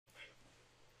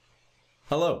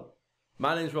Hello,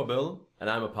 my name is Rob Earlam and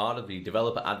I'm a part of the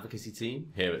Developer Advocacy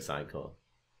team here at Sitecore.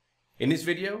 In this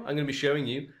video, I'm going to be showing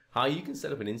you how you can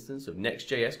set up an instance of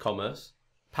Next.js Commerce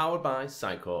powered by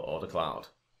Sitecore OrderCloud.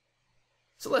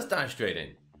 So let's dive straight in.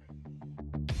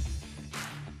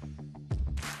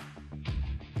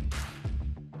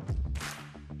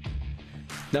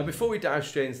 Now before we dive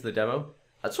straight into the demo,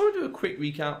 I just want to do a quick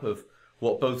recap of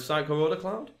what both Sitecore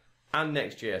OrderCloud and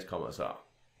Next.js Commerce are.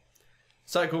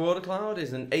 Sitecore OrderCloud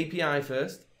is an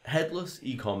API-first, headless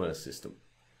e-commerce system.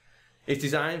 It's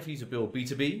designed for you to build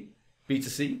B2B,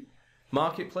 B2C,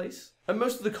 marketplace, and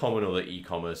most of the common other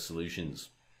e-commerce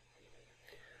solutions.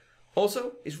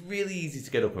 Also, it's really easy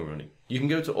to get up and running. You can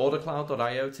go to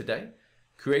ordercloud.io today,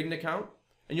 create an account,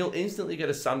 and you'll instantly get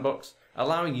a sandbox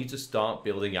allowing you to start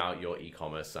building out your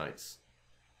e-commerce sites.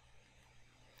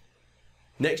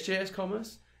 Next.js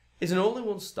Commerce is an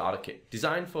all-in-one starter kit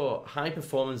designed for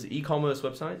high-performance e-commerce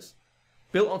websites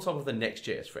built on top of the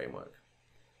Next.js framework.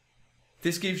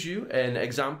 This gives you an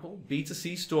example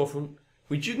B2C storefront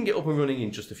which you can get up and running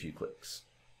in just a few clicks.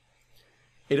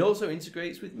 It also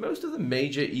integrates with most of the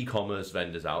major e-commerce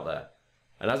vendors out there.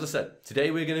 And as I said, today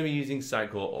we're going to be using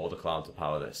Sitecore OrderCloud to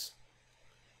power this.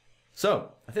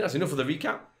 So, I think that's enough of the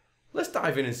recap. Let's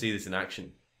dive in and see this in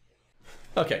action.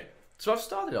 Okay. So I've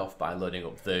started off by loading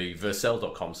up the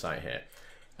Vercel.com site here.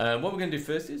 What we're going to do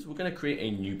first is we're going to create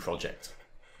a new project.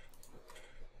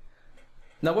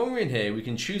 Now when we're in here, we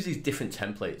can choose these different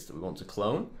templates that we want to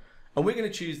clone, and we're going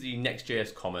to choose the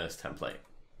Next.js Commerce template.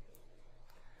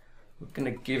 We're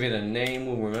going to give it a name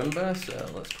we'll remember, so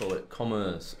let's call it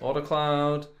Commerce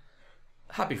OrderCloud.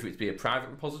 Happy for it to be a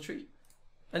private repository,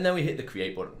 and then we hit the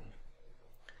Create button.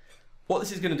 What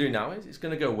this is going to do now is it's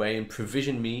going to go away and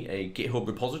provision me a GitHub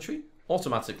repository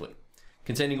automatically,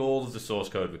 containing all of the source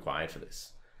code required for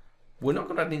this. We're not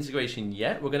going to add an integration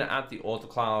yet. We're going to add the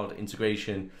OrderCloud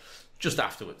integration just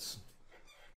afterwards.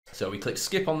 So we click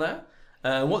skip on there.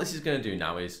 And what this is going to do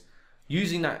now is,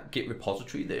 using that Git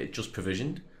repository that it just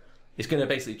provisioned, it's going to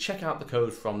basically check out the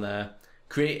code from there,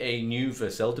 create a new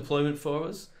Vercel deployment for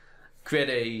us, create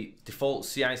a default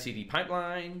CI/CD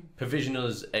pipeline, provision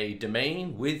us a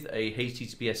domain with a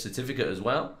HTTPS certificate as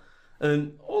well,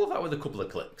 and all of that with a couple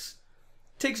of clicks.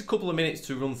 Takes a couple of minutes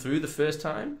to run through the first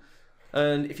time,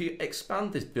 and if you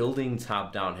expand this building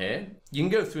tab down here, you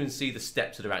can go through and see the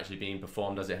steps that are actually being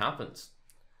performed as it happens.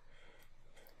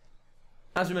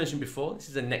 As we mentioned before, this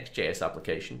is a Next.js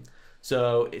application,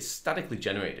 so it's statically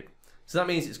generated. So that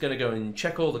means it's going to go and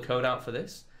check all the code out for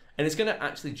this, and it's going to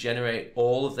actually generate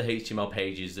all of the HTML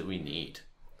pages that we need.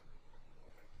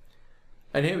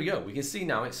 And here we go. We can see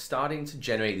now it's starting to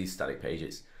generate these static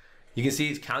pages. You can see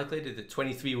it's calculated that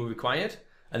 23 were required,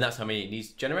 and that's how many it needs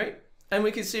to generate. And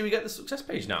we can see we get the success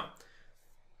page now.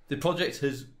 The project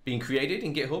has been created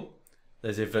in GitHub.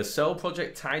 There's a Vercel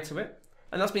project tied to it,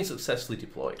 and that's been successfully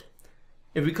deployed.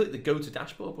 If we click the Go to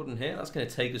Dashboard button here, that's going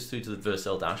to take us through to the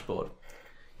Vercel dashboard.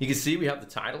 You can see we have the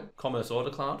title, Commerce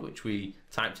OrderCloud, which we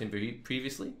typed in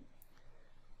previously.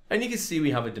 And you can see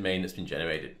we have a domain that's been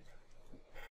generated.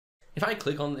 If I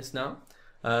click on this now,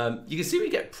 you can see we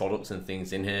get products and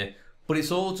things in here, but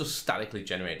it's all just statically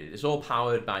generated. It's all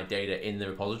powered by data in the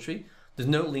repository. There's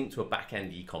no link to a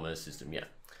back-end e-commerce system yet.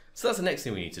 So that's the next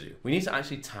thing we need to do. We need to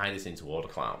actually tie this into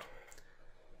OrderCloud.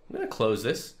 I'm going to close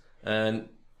this, and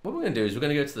what we're going to do is we're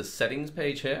going to go to the settings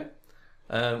page here.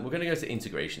 We're going to go to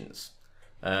integrations.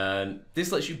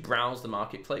 This lets you browse the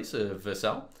marketplace of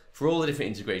Vercel for all the different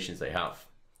integrations they have.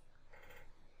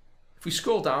 If we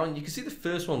scroll down, you can see the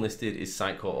first one listed is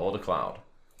Sitecore OrderCloud.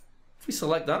 If we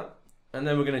select that, and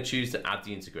then we're going to choose to add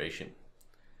the integration.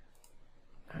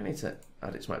 I need to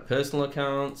add it to my personal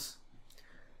accounts.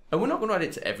 And we're not going to add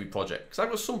it to every project, because I've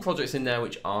got some projects in there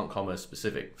which aren't commerce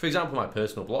specific. For example, my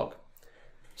personal blog.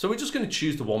 So we're just going to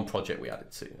choose the one project we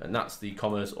added to, and that's the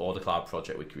Commerce OrderCloud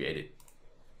project we created.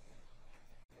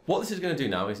 What this is going to do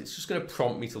now is it's just going to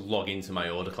prompt me to log into my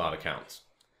OrderCloud account.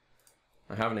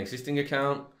 I have an existing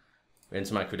account,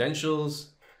 enter my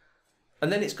credentials,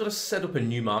 and then it's got to set up a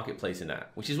new marketplace in there,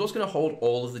 which is what's going to hold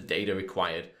all of the data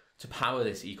required to power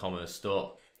this e-commerce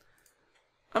store.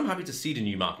 I'm happy to seed a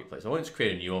new marketplace. I want it to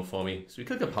create a new one for me. So we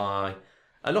click apply,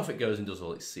 and off it goes and does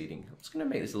all its seeding. I'm just going to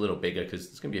make this a little bigger because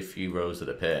there's going to be a few rows that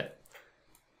appear.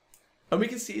 And we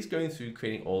can see it's going through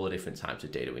creating all the different types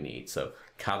of data we need. So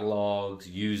catalogs,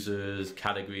 users,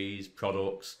 categories,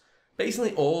 products,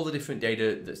 basically all the different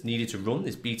data that's needed to run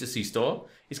this B2C store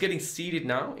is getting seeded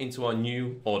now into our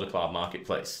new OrderCloud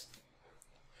marketplace.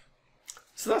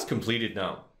 So that's completed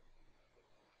now.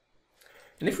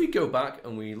 And if we go back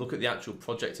and we look at the actual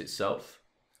project itself,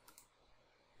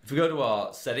 If we go to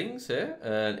our settings here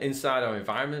and inside our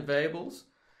environment variables,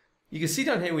 you can see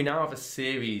down here we now have a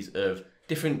series of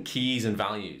different keys and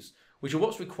values, which are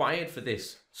what's required for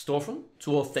this storefront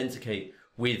to authenticate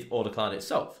with OrderCloud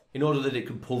itself in order that it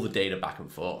can pull the data back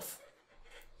and forth.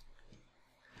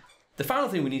 The final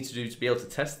thing we need to do to be able to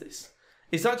test this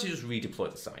is to actually just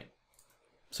redeploy the site.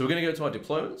 So we're going to go to our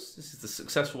deployments. This is the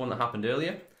successful one that happened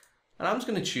earlier. And I'm just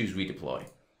going to choose redeploy.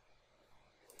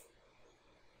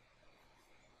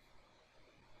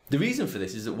 The reason for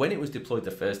this is that when it was deployed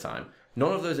the first time,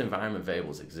 none of those environment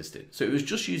variables existed. So it was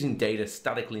just using data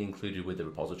statically included with the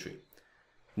repository.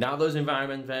 Now those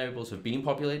environment variables have been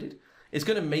populated, it's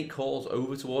going to make calls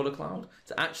over to OrderCloud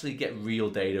to actually get real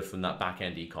data from that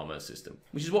back-end e-commerce system,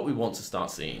 which is what we want to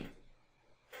start seeing.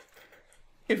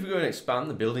 If we go and expand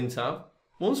the building tab,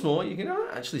 once more, you can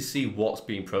actually see what's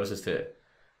being processed here.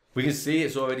 We can see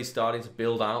it's already starting to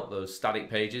build out those static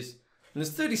pages, and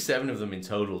there's 37 of them in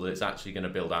total that it's actually going to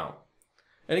build out.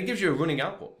 And it gives you a running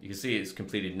output. You can see it's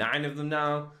completed 9 of them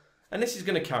now, and this is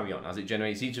going to carry on as it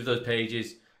generates each of those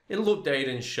pages. It'll update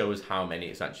and show us how many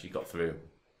it's actually got through.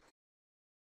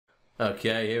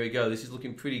 Okay, here we go. This is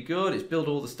looking pretty good. It's built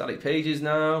all the static pages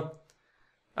now,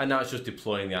 and now it's just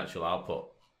deploying the actual output.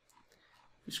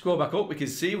 If we scroll back up, we can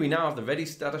see we now have the ready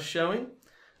status showing,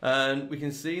 and we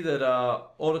can see that our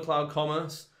OrderCloud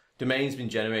Commerce domain's been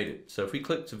generated. So if we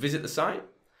click to visit the site,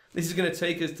 this is going to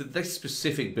take us to this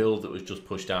specific build that was just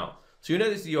pushed out. So you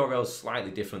notice the URL is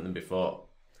slightly different than before.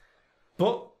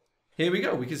 But here we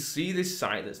go. We can see this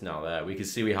site that's now there. We can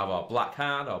see we have our black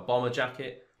hat, our bomber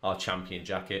jacket, our champion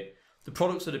jacket, the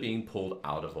products that are being pulled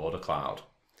out of OrderCloud.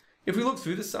 If we look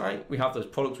through the site, we have those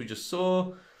products we just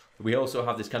saw. We also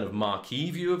have this kind of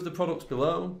marquee view of the products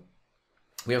below.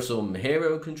 We have some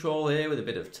hero control here with a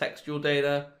bit of textual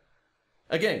data.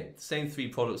 Again, the same 3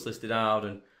 products listed out,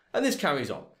 and this carries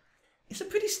on. It's a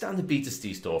pretty standard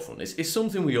B2C storefront. It's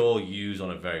something we all use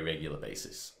on a very regular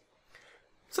basis.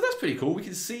 So that's pretty cool. We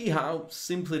can see how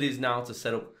simple it is now to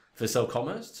set up Vercel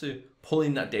Commerce to pull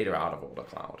in that data out of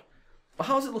OrderCloud. But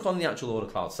how does it look on the actual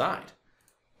OrderCloud side?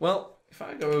 Well, if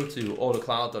I go over to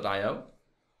ordercloud.io,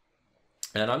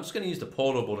 and I'm just going to use the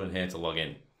portal button here to log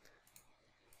in.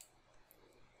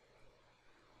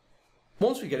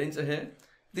 Once we get into here,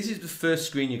 this is the first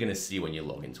screen you're going to see when you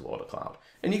log into OrderCloud.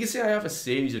 And you can see I have a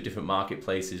series of different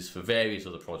marketplaces for various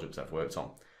other projects I've worked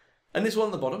on. And this one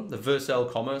at the bottom, the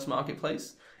Vercel Commerce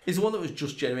Marketplace, is the one that was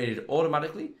just generated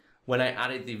automatically when I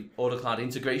added the OrderCloud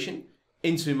integration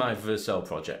into my Vercel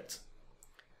project.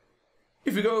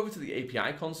 If we go over to the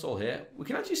API console here, we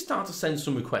can actually start to send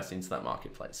some requests into that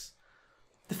marketplace.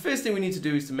 The first thing we need to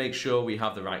do is to make sure we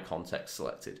have the right context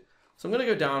selected. So I'm going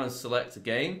to go down and select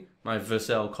again my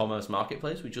Vercel Commerce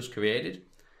Marketplace we just created.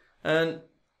 And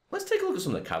let's take a look at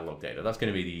some of the catalog data. That's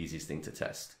going to be the easiest thing to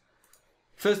test.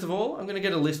 First of all, I'm going to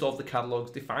get a list of the catalogs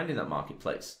defined in that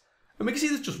marketplace. And we can see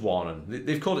there's just one, and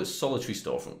they've called it Solitary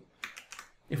Storefront.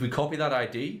 If we copy that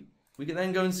ID, we can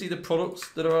then go and see the products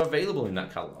that are available in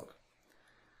that catalog.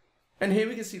 And here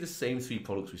we can see the same 3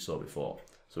 products we saw before.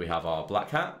 So we have our black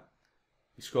hat.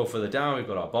 We scroll further down, we've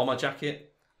got our bomber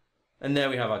jacket. And there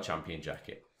we have our champion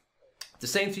jacket. The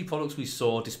same 3 products we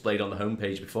saw displayed on the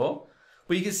homepage before,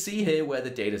 but you can see here where the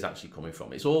data is actually coming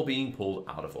from. It's all being pulled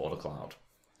out of OrderCloud.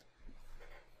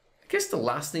 I guess the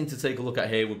last thing to take a look at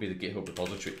here would be the GitHub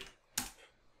repository.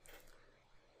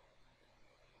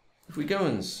 If we go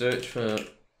and search for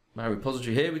my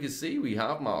repository here, we can see we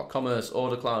have my Commerce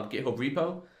OrderCloud GitHub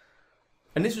repo.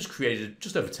 And this was created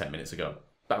just over 10 minutes ago,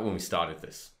 back when we started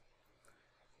this.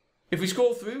 If we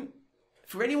scroll through,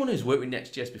 for anyone who's worked with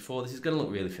Next.js before, this is going to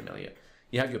look really familiar.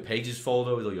 You have your pages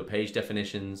folder with all your page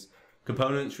definitions,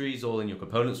 component trees all in your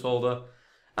components folder,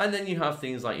 and then you have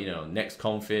things like, next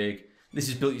config. This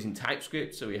is built using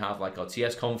TypeScript, so we have like our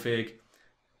TS config.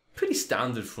 Pretty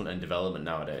standard front-end development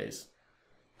nowadays.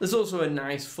 There's also a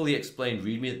nice fully explained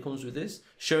README that comes with this,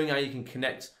 showing how you can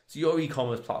connect to your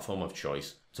e-commerce platform of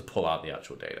choice to pull out the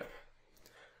actual data.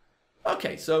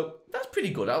 Okay, so that's pretty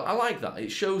good. I like that.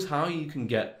 It shows how you can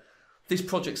get this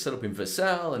project set up in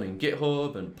Vercel and in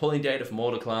GitHub and pulling data from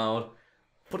OrderCloud,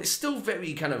 but it's still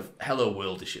very kind of hello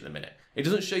worldish at the minute. It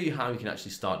doesn't show you how you can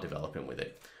actually start developing with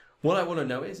it. What I want to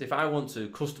know is if I want to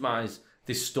customize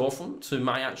this storefront to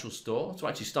my actual store to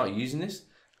actually start using this,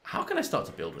 how can I start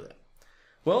to build with it?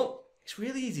 Well, it's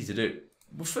really easy to do.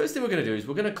 The first thing we're going to do is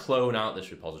we're going to clone out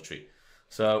this repository.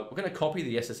 So we're going to copy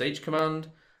the SSH command,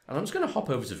 and I'm just going to hop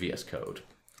over to VS Code.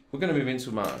 We're going to move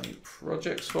into my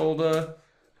projects folder,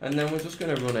 and then we're just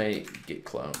going to run a git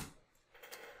clone.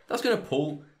 That's going to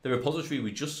pull the repository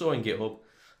we just saw in GitHub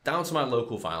down to my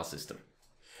local file system.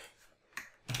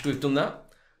 After we've done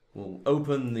that, We'll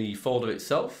open the folder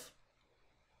itself.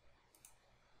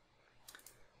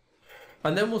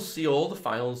 And then we'll see all the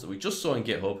files that we just saw in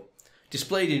GitHub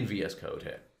displayed in VS Code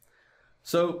here.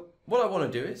 So what I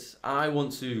want to do is I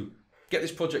want to get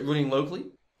this project running locally.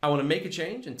 I want to make a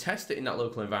change and test it in that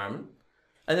local environment.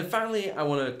 And then finally, I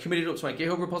want to commit it up to my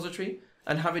GitHub repository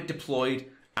and have it deployed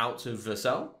out to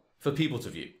Vercel for people to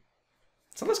view.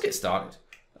 So let's get started.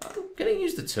 I'm going to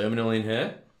use the terminal in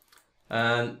here.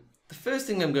 And the first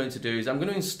thing I'm going to do is I'm going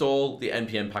to install the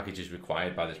NPM packages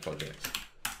required by this project.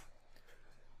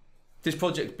 This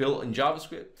project built in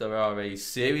JavaScript. There are a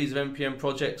series of NPM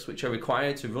projects which are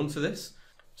required to run to this.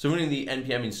 So running the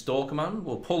npm install command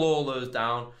will pull all those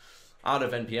down out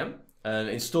of npm and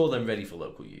install them ready for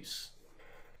local use.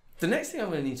 The next thing I'm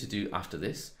going to need to do after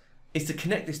this is to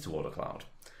connect this to OrderCloud.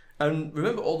 And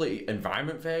remember all the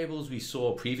environment variables we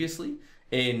saw previously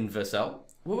in Vercel?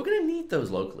 Well, we're going to need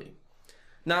those locally.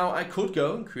 Now, I could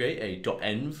go and create a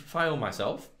 .env file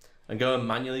myself and go and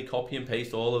manually copy and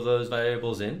paste all of those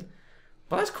variables in.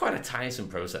 But that's quite a tiresome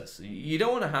process. You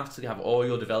don't want to have all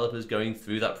your developers going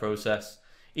through that process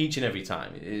each and every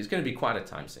time. It's going to be quite a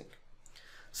time sink.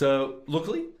 So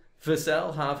luckily,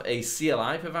 Vercel have a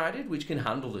CLI provided which can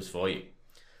handle this for you.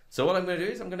 So what I'm going to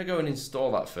do is I'm going to go and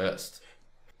install that first.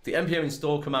 The npm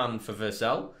install command for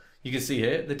Vercel, you can see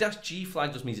here, the -g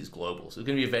flag just means it's global, so it's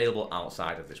going to be available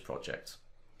outside of this project.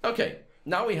 Okay,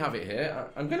 now we have it here.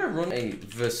 I'm going to run a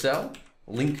Vercel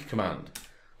link command.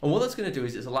 And what that's going to do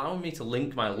is it's allowing me to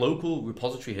link my local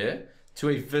repository here to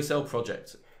a Vercel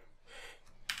project.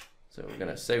 So we're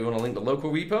going to say we want to link the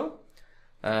local repo,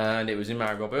 and it was in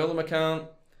my Rob Earlam account,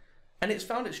 and it's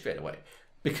found it straight away.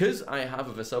 Because I have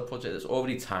a Vercel project that's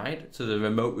already tied to the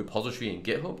remote repository in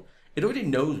GitHub, it already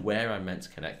knows where I'm meant to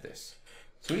connect this.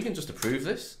 So we can just approve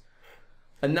this.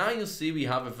 And now you'll see we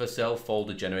have a Vercel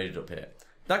folder generated up here.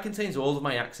 That contains all of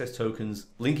my access tokens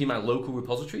linking my local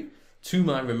repository to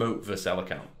my remote Vercel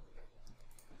account.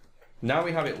 Now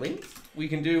we have it linked, we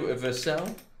can do a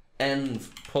Vercel env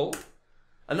pull,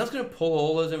 and that's going to pull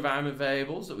all those environment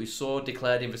variables that we saw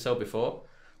declared in Vercel before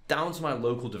down to my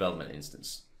local development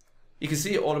instance. You can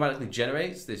see it automatically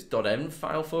generates this .env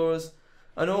file for us,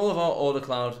 and all of our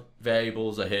OrderCloud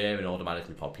variables are here and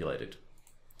automatically populated.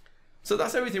 So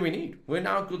that's everything we need. We're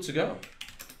now good to go.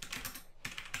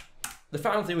 The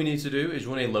final thing we need to do is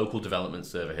run a local development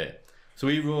server here. So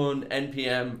we run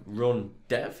npm run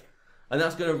dev, and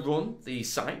that's going to run the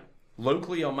site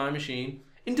locally on my machine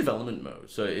in development mode.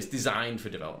 So it's designed for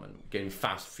development, getting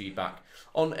fast feedback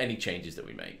on any changes that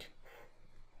we make.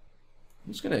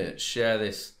 I'm just going to share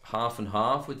this half and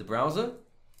half with the browser.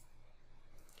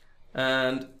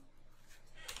 And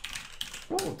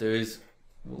what we'll do is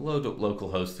we'll load up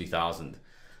localhost 3000.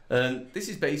 And this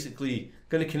is basically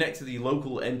going to connect to the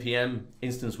local npm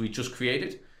instance we just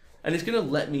created. And it's going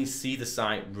to let me see the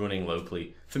site running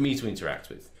locally for me to interact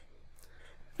with.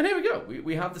 And here we go.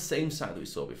 We have the same site that we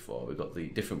saw before. We've got the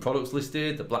different products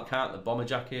listed, the black hat, the bomber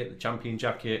jacket, the champion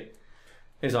jacket.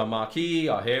 Here's our marquee,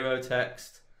 our hero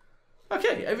text.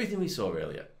 Okay, everything we saw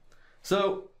earlier.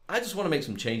 So I just want to make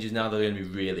some changes now that are going to be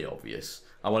really obvious.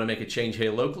 I want to make a change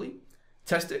here locally,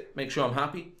 test it, make sure I'm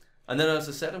happy. And then as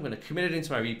I said, I'm going to commit it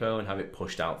into my repo and have it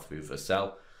pushed out through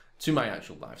Vercel to my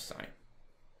actual live site.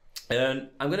 And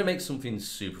I'm going to make something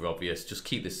super obvious, just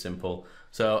keep this simple.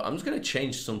 So I'm just going to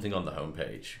change something on the home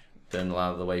page. Turn it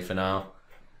out of the way for now.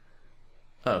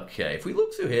 Okay, if we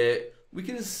look through here, we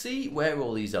can see where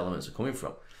all these elements are coming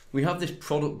from. We have this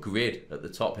product grid at the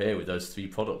top here with those 3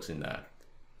 products in there.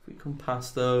 If we come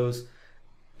past those,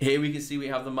 here we can see we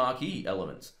have the marquee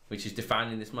element, which is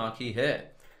defining this marquee here.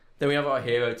 Then we have our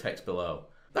hero text below.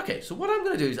 Okay, so what I'm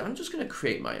going to do is I'm just going to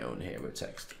create my own hero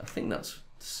text. I think that's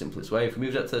the simplest way. If we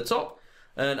move that to the top,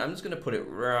 and I'm just going to put it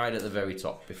right at the very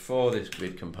top before this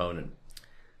grid component.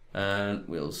 And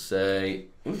we'll say,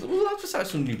 we'll emphasize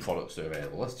some new products that are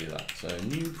available. Let's do that. So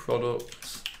new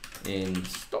products in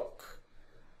stock.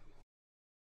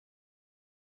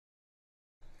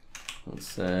 Let's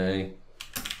say,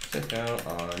 check out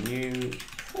our new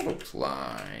product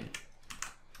line.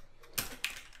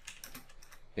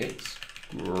 It's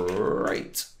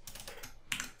great.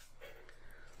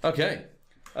 Okay,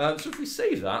 so if we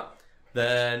save that,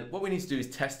 then what we need to do is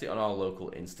test it on our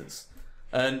local instance.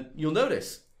 And you'll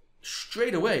notice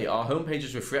straight away our homepage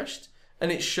is refreshed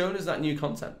and it's shown us that new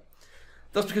content.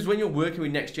 That's because when you're working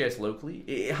with Next.js locally,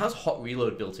 it has hot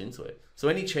reload built into it. So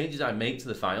any changes I make to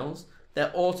the files,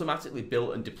 they're automatically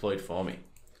built and deployed for me.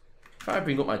 If I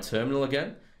bring up my terminal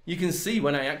again, you can see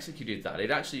when I executed that,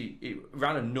 it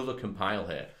ran another compile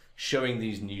here, showing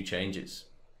these new changes.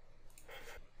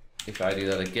 If I do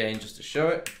that again just to show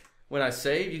it, when I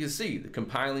save, you can see the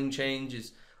compiling change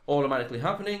is automatically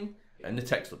happening and the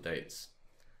text updates.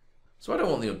 So I don't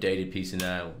want the updated piece in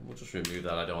there. We'll just remove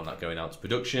that. I don't want that going out to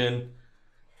production.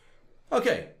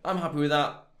 Okay, I'm happy with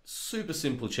that. Super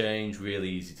simple change, really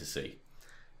easy to see.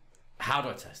 How do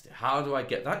I test it? How do I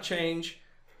get that change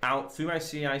out through my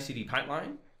CI/CD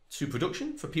pipeline to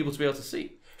production for people to be able to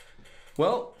see?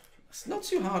 Well, it's not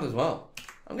too hard as well.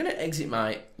 I'm going to exit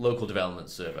my local development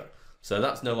server. So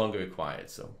that's no longer required.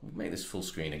 So we'll make this full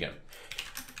screen again.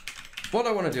 What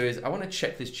I want to do is I want to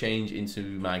check this change into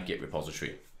my Git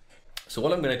repository. So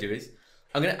what I'm going to do is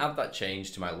I'm going to add that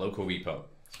change to my local repo.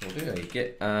 So we'll do a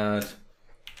git add,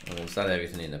 and we'll set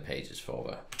everything in the pages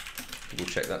folder. We'll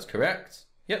check that's correct.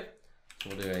 Yep. So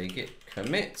we'll do a git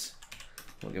commit.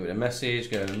 We'll give it a message,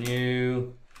 go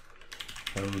new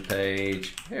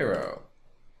homepage hero.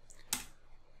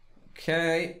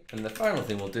 Okay, and the final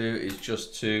thing we'll do is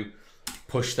just to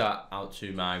push that out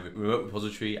to my remote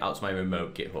repository, out to my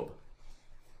remote GitHub.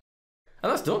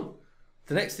 And that's done.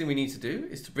 The next thing we need to do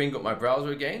is to bring up my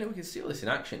browser again and we can see all this in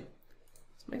action.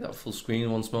 Let's make that full screen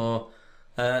once more.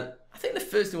 I think the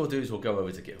first thing we'll do is we'll go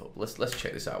over to GitHub. Let's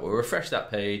check this out. We'll refresh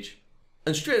that page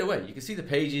and straight away you can see the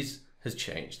pages has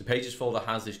changed. The pages folder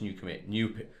has this new commit,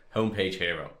 new homepage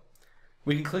hero.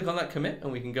 We can click on that commit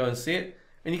and we can go and see it.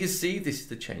 And you can see this is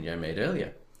the change I made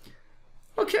earlier.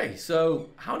 Okay,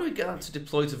 so how do we get that to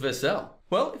deploy to Vercel?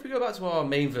 Well, if we go back to our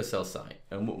main Vercel site,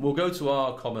 and we'll go to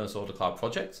our Commerce OrderCloud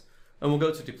project, and we'll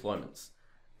go to deployments.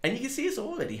 And you can see it's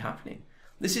already happening.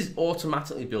 This is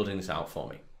automatically building this out for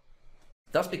me.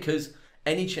 That's because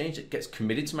any change that gets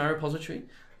committed to my repository,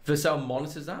 Vercel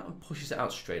monitors that and pushes it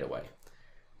out straight away.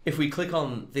 If we click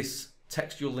on this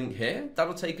textual link here,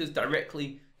 that'll take us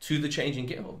directly to the change in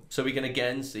GitHub. So we can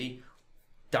again see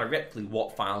directly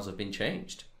what files have been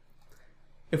changed.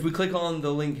 If we click on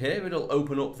the link here, it'll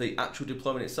open up the actual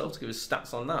deployment itself to give us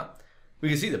stats on that. We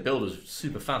can see the build was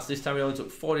super fast. This time it only took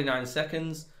 49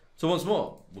 seconds. So once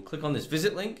more, we'll click on this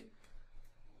visit link.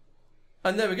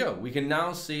 And there we go. We can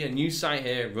now see a new site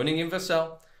here running in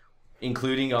Vercel,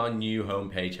 including our new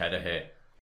homepage header here.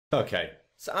 Okay,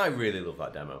 so I really love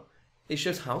that demo. It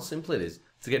shows how simple it is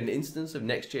to get an instance of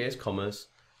Next.js Commerce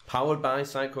powered by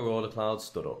Sitecore OrderCloud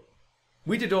stood up.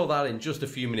 We did all that in just a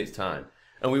few minutes time,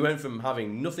 and we went from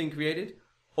having nothing created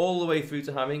all the way through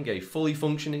to having a fully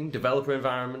functioning developer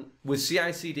environment with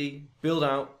CI/CD build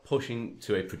out pushing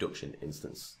to a production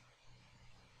instance.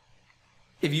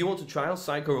 If you want to trial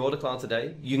Sitecore OrderCloud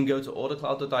today, you can go to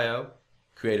ordercloud.io,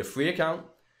 create a free account,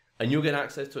 and you'll get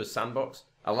access to a sandbox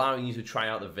allowing you to try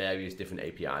out the various different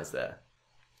APIs there.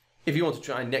 If you want to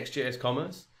try Next.js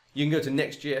Commerce, you can go to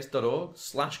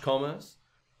nextjs.org/commerce,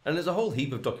 and there's a whole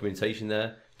heap of documentation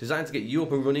there designed to get you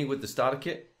up and running with the starter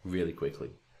kit really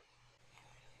quickly.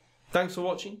 Thanks for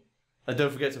watching, and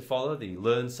don't forget to follow the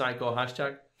Learn Sitecore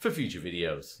hashtag for future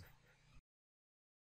videos.